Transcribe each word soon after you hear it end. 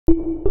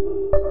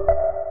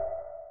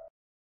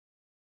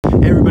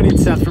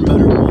it's Seth from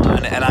Motor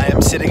One, and I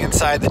am sitting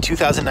inside the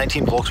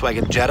 2019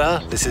 Volkswagen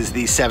Jetta. This is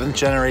the 7th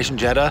generation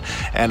Jetta,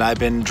 and I've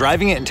been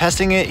driving it and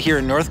testing it here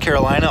in North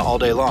Carolina all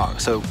day long.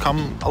 So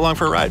come along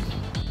for a ride.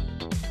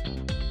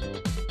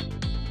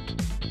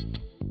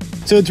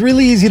 So it's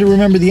really easy to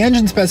remember the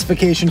engine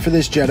specification for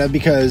this Jetta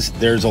because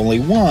there's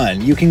only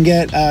one. You can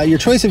get your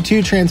choice of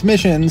 2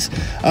 transmissions,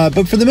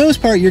 but for the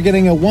most part, you're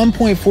getting a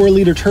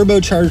 1.4-liter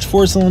turbocharged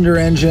 4-cylinder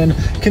engine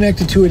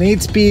connected to an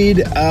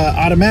 8-speed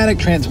automatic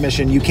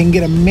transmission. You can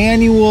get a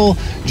manual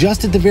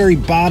just at the very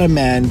bottom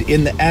end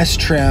in the S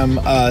trim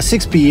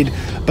 6-speed,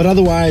 but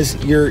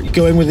otherwise you're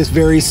going with this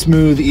very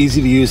smooth,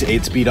 easy-to-use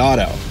 8-speed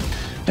auto.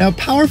 Now,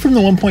 power from the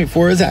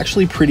 1.4 is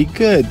actually pretty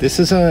good. This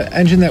is an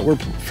engine that we're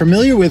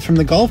familiar with from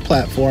the Golf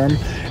platform,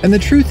 and the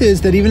truth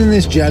is that even in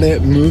this Jetta,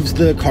 it moves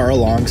the car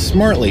along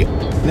smartly.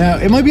 Now,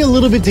 it might be a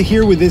little bit to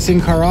hear with this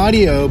in-car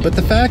audio, but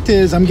the fact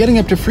is I'm getting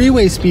up to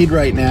freeway speed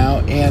right now,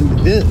 and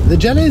the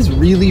Jetta is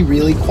really,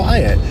 really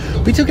quiet.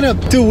 We took it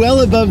up to well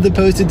above the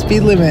posted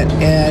speed limit,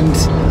 and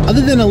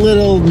other than a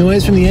little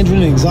noise from the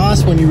engine and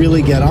exhaust when you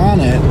really get on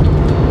it,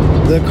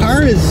 the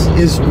car is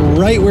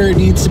right where it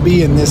needs to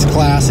be in this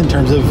class in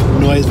terms of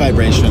noise,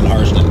 vibration, and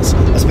harshness,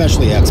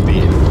 especially at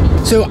speed.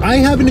 So I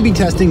happen to be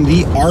testing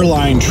the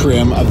R-Line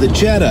trim of the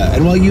Jetta,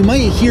 and while you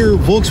might hear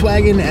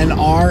Volkswagen and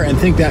R and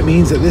think that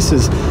means that this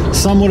is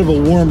somewhat of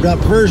a warmed up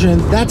version,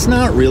 that's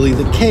not really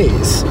the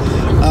case.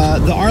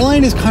 The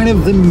R-Line is kind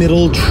of the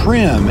middle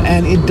trim,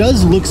 and it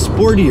does look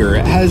sportier.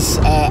 It has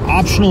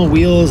optional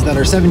wheels that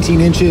are 17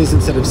 inches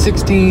instead of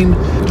 16,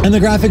 and the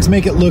graphics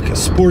make it look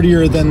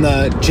sportier than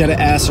the Jetta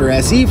S or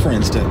SE, for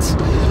instance.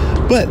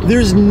 But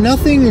there's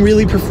nothing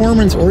really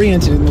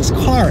performance-oriented in this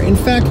car. In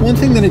fact, one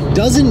thing that it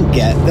doesn't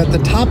get that the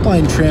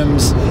top-line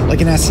trims,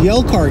 like an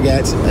SEL car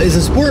gets, is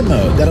a sport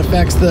mode that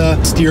affects the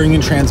steering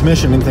and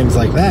transmission and things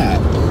like that.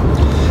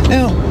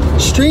 Now,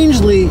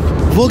 strangely,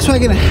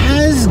 Volkswagen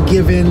has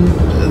given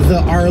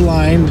the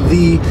R-Line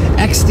the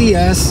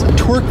XDS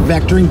torque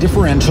vectoring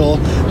differential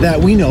that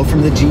we know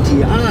from the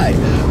GTI,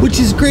 which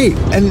is great.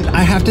 And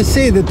I have to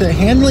say that the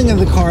handling of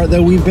the car,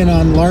 though we've been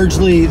on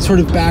largely sort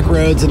of back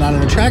roads and not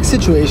in a track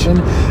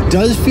situation,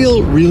 does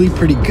feel really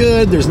pretty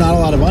good. There's not a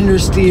lot of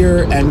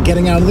understeer, and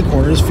getting out of the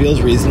corners feels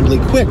reasonably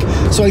quick.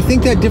 So I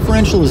think that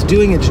differential is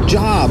doing its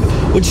job.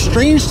 What's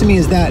strange to me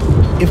is that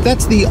if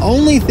that's the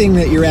only thing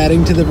that you're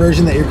adding to the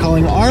version that you're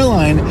calling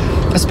R-Line,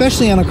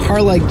 especially on a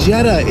car like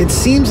Jetta, it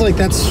seems like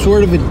that's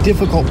sort of a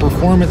difficult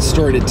performance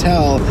story to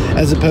tell,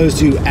 as opposed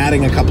to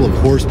adding a couple of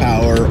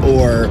horsepower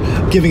or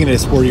giving it a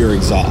sportier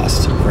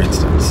exhaust, for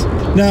instance.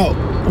 Now,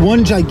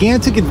 one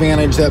gigantic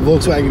advantage that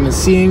Volkswagen is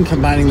seeing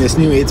combining this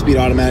new 8-speed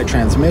automatic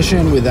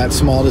transmission with that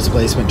small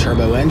displacement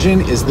turbo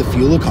engine is the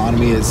fuel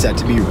economy is set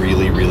to be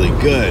really, really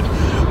good.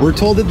 We're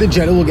told that the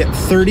Jetta will get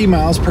 30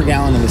 miles per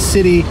gallon in the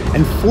city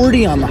and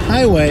 40 on the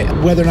highway,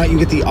 whether or not you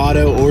get the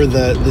auto or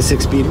the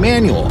 6-speed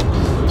manual.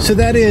 So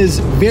that is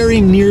very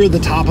near the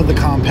top of the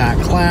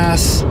compact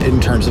class in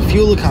terms of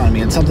fuel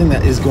economy, and something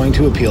that is going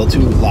to appeal to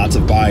lots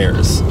of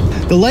buyers.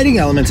 The lighting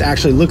elements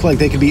actually look like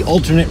they could be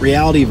alternate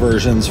reality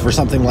versions for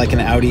something like an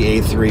Audi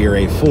A3 or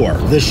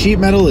A4. The sheet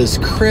metal is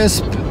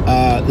crisp.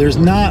 There's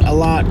not a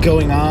lot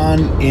going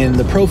on in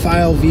the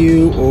profile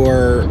view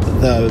or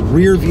the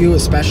rear view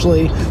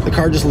especially. The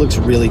car just looks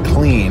really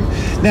clean.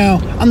 Now,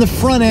 on the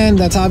front end,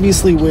 that's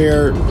obviously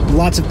where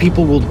lots of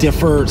people will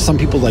differ. Some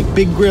people like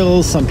big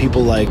grills, some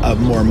people like a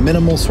more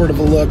minimal sort of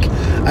a look.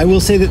 I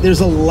will say that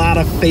there's a lot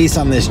of face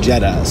on this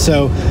Jetta,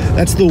 so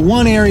that's the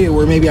one area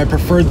where maybe I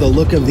preferred the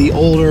look of the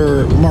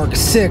older Mark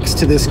 6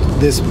 to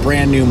this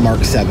brand new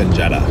Mark 7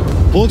 Jetta.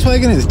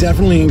 Volkswagen has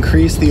definitely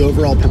increased the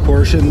overall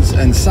proportions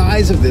and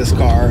size of this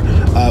car,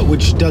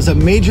 which does a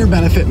major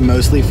benefit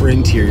mostly for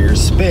interior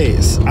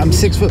space. I'm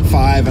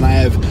 6'5" and I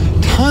have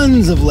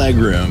tons of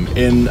legroom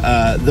in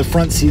the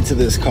front seats of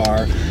this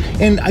car.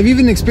 And I've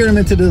even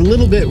experimented a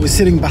little bit with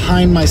sitting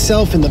behind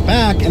myself in the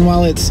back, and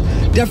while it's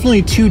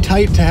definitely too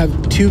tight to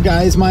have 2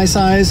 guys my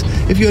size,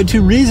 if you had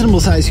 2 reasonable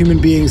sized human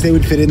beings, they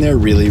would fit in there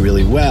really,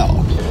 really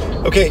well.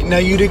 Okay, now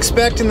you'd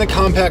expect in the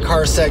compact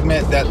car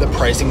segment that the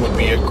pricing would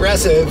be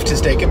aggressive to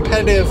stay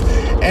competitive,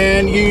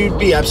 and you'd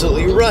be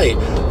absolutely right.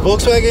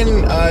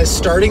 Volkswagen is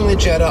starting the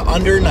Jetta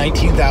under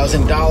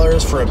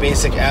 $19,000 for a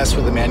basic S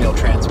with a manual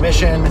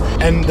transmission,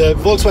 and the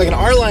Volkswagen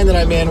R-Line that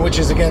I'm in, which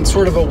is again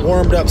sort of a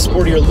warmed up,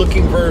 sportier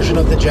looking version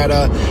of the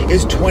Jetta,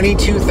 is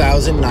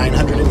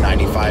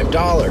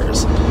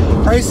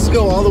 $22,995. Prices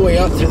go all the way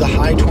up through the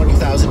high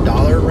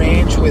 $20,000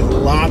 range with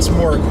lots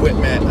more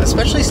equipment,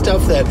 especially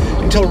stuff that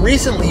until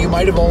recently you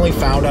might have only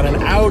found on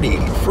an Audi.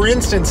 For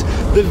instance,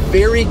 the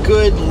very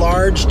good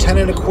large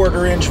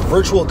 10.25-inch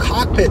virtual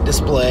cockpit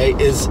display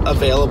is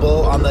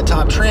available on the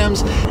top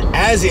trims,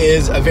 as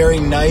is a very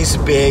nice,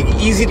 big,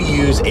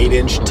 easy-to-use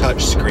 8-inch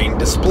touchscreen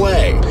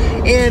display.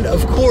 And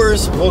of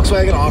course,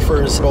 Volkswagen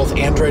offers both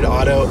Android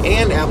Auto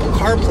and Apple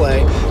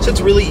CarPlay, so it's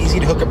really easy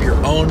to hook up your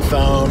own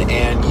phone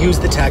and use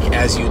the tech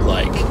as you'd like.